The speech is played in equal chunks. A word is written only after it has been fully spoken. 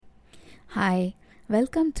Hi,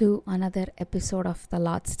 welcome to another episode of The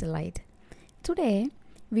Lord's Delight. Today,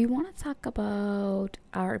 we are going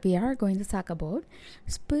to talk about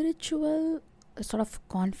spiritual sort of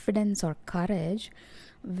confidence or courage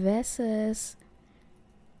versus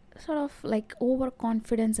sort of like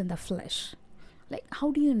overconfidence in the flesh. Like,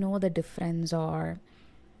 how do you know the difference, or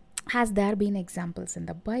has there been examples in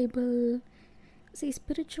the Bible? See,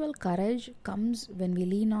 spiritual courage comes when we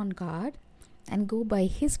lean on God and go by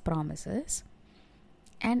His promises.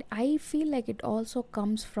 And I feel like it also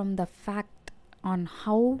comes from the fact on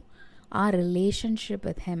how our relationship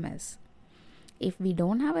with Him is. If we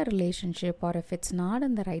don't have a relationship, or if it's not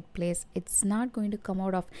in the right place, it's not going to come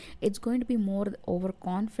out of, it's going to be more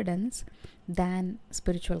overconfidence than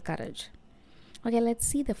spiritual courage. Okay, let's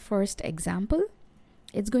see the first example.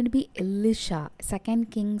 It's going to be Elisha, 2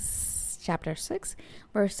 Kings chapter 6,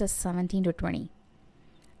 verses 17 to 20.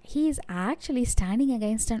 He is actually standing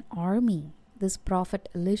against an army, this prophet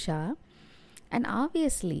Elisha. And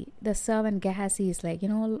obviously, the servant Gehazi is like,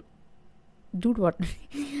 dude, what?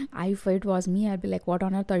 If it was me, I'd be like, what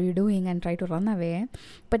on earth are you doing? And try to run away.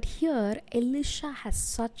 But here, Elisha has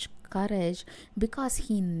such courage because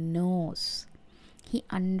he knows, he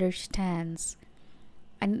understands.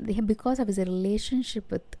 And because of his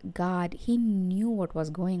relationship with God, he knew what was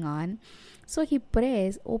going on. So he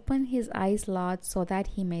prays, open his eyes, Lord, so that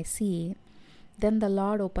he may see. Then the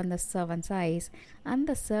Lord opened the servant's eyes, and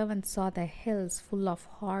the servant saw the hills full of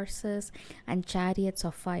horses and chariots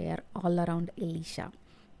of fire all around Elisha.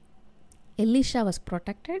 Elisha was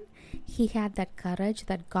protected. He had that courage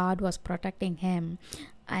that God was protecting him,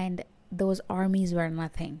 and those armies were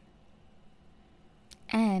nothing.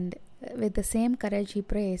 And with the same courage, he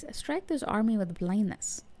prays, strike this army with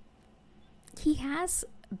blindness. He has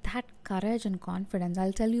that courage and confidence.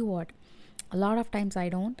 I'll tell you what, a lot of times I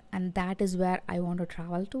don't, and that is where I want to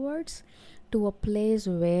travel towards, to a place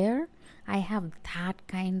where I have that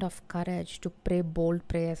kind of courage to pray bold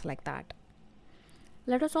prayers like that.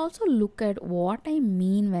 Let us also look at what I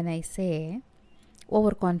mean when I say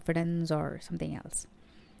overconfidence or something else.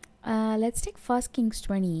 Let's take 1 Kings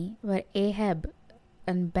 20, where Ahab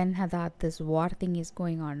and Ben-Hadad, this war thing is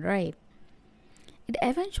going on, right? It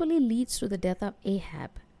eventually leads to the death of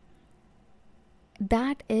Ahab.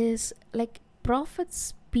 That is like prophets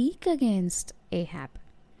speak against Ahab,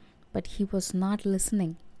 but he was not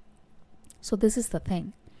listening. So this is the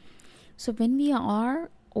thing. So when we are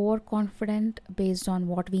overconfident based on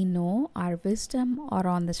what we know, our wisdom, or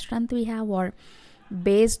on the strength we have, or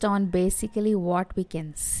based on basically what we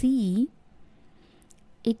can see,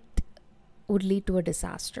 it would lead to a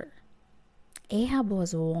disaster. Ahab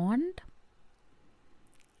was warned,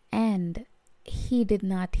 and he did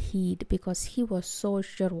not heed because he was so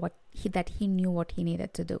sure that he knew what he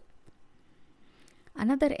needed to do.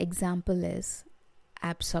 Another example is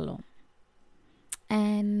Absalom.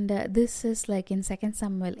 And this is like in 2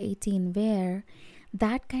 Samuel 18, where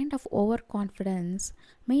that kind of overconfidence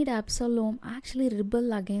made Absalom actually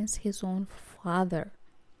rebel against his own father.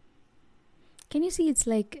 Can you see? It's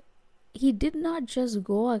like he did not just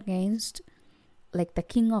go against like the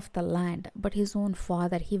king of the land, but his own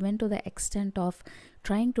father. He went to the extent of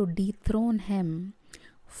trying to dethrone him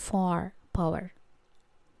for power.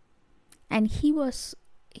 And he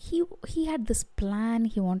had this plan.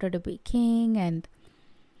 He wanted to be king, and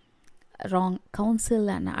wrong counsel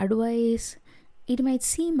and advice. It might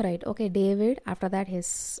seem right. Okay, David, after that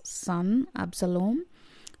his son Absalom,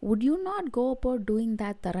 would you not go about doing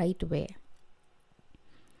that the right way?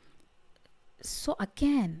 So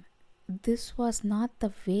again, this was not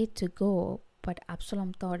the way to go, but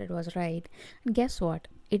Absalom thought it was right. And guess what?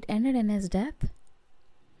 It ended in his death.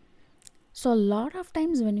 So a lot of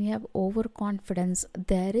times when we have overconfidence,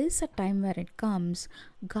 there is a time where it comes,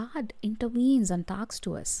 God intervenes and talks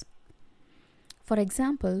to us. For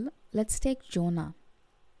example, let's take Jonah.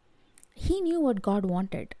 He knew what God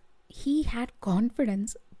wanted. He had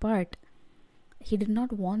confidence, but he did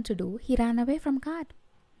not want to do. He ran away from God.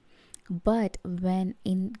 But when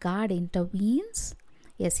God intervenes,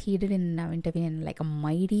 yes, he did intervene in like a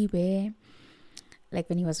mighty way. Like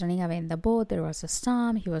when he was running away in the boat, there was a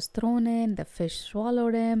storm, he was thrown in, the fish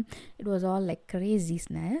swallowed him. It was all like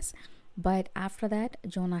craziness. But after that,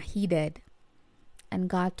 Jonah heeded, and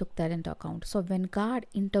God took that into account. So when God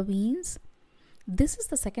intervenes, this is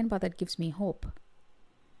the second part that gives me hope.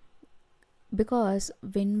 Because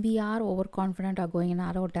when we are overconfident or going in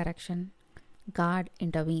our own direction, God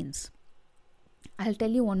intervenes. I'll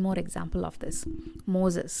tell you one more example of this.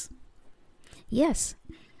 Moses. Yes,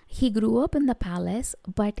 he grew up in the palace,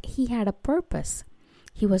 but he had a purpose.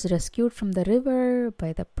 He was rescued from the river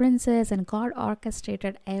by the princess, and God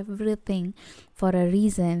orchestrated everything for a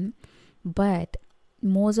reason. But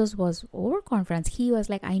Moses was overconfident. He was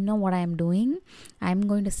like, I know what I am doing. I'm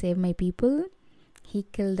going to save my people. He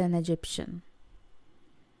killed an Egyptian.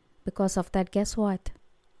 Because of that, guess what?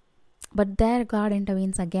 But there God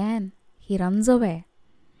intervenes again. He runs away.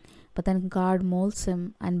 But then God molds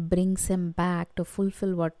him and brings him back to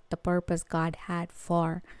fulfill what the purpose God had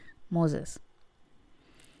for Moses.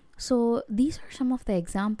 So these are some of the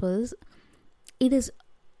examples.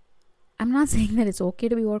 I'm not saying that it's okay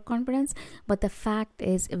to be overconfident, but the fact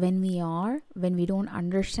is when we don't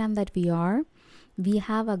understand that we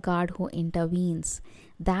have a God who intervenes.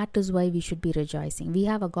 That is why we should be rejoicing. We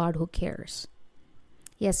have a God who cares.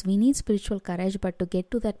 Yes, we need spiritual courage, but to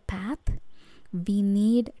get to that path, we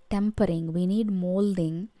need tempering, we need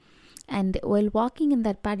molding. And while walking in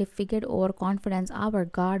that path, if we get overconfidence, our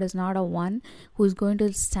God is not a one who is going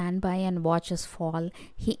to stand by and watch us fall.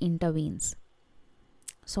 He intervenes.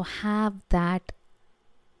 So have that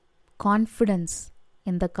confidence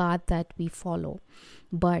in the God that we follow.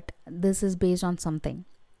 But this is based on something.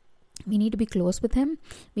 We need to be close with Him.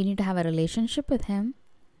 We need to have a relationship with Him.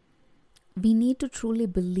 We need to truly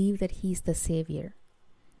believe that He's the Savior.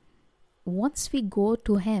 Once we go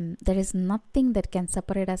to Him, there is nothing that can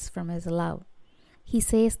separate us from His love. He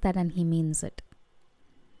says that and He means it.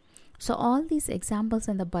 So all these examples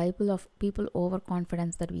in the Bible of people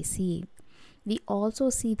overconfidence that we see, we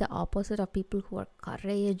also see the opposite of people who are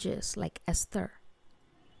courageous, like Esther.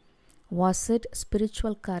 Was it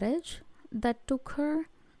spiritual courage that took her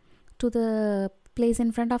to the place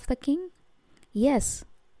in front of the king? Yes,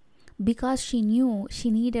 because she knew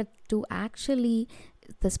she needed to actually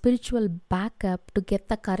the spiritual backup to get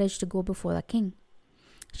the courage to go before the king.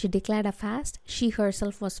 She declared a fast. She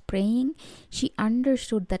herself was praying. She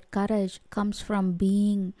understood that courage comes from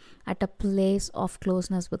being at a place of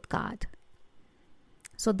closeness with God.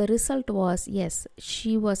 So the result was, yes,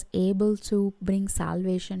 she was able to bring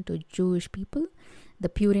salvation to Jewish people. The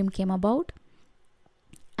Purim came about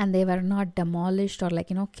and they were not demolished or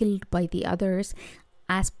killed by the others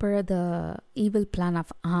as per the evil plan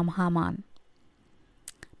of Haman.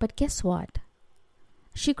 But guess what?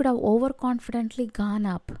 She could have overconfidently gone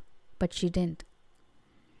up, but she didn't.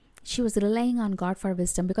 She was relying on God for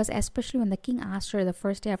wisdom, because especially when the king asked her the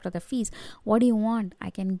first day after the feast, what do you want? I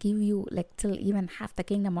can give you till even half the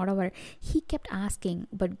kingdom, whatever. He kept asking,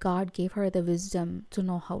 but God gave her the wisdom to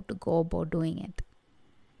know how to go about doing it.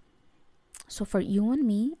 So for you and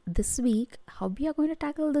me, this week, how we are going to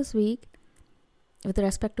tackle this week with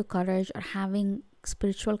respect to courage or having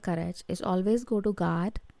spiritual courage is always go to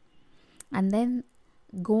God and then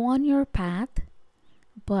go on your path.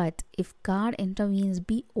 But if God intervenes,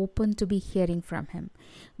 be open to be hearing from Him.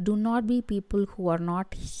 Do not be people who are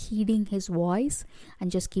not heeding His voice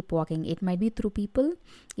and just keep walking. It might be through people.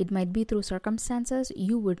 It might be through circumstances.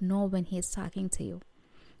 You would know when He is talking to you,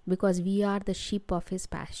 because we are the sheep of His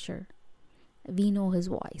pasture. We know His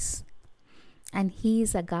voice. And He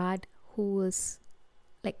is a God who is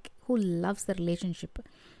who loves the relationship,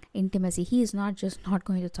 intimacy. He is not just not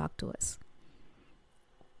going to talk to us.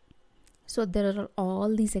 So there are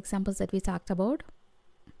all these examples that we talked about.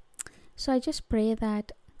 So I just pray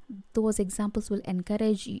that those examples will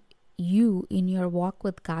encourage you in your walk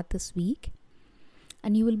with God this week.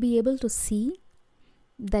 And you will be able to see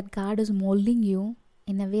that God is molding you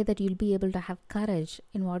in a way that you'll be able to have courage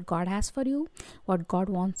in what God has for you, what God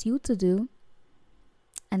wants you to do.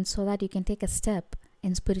 And so that you can take a step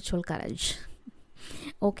in spiritual courage.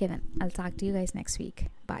 Okay then, I'll talk to you guys next week.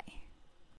 Bye.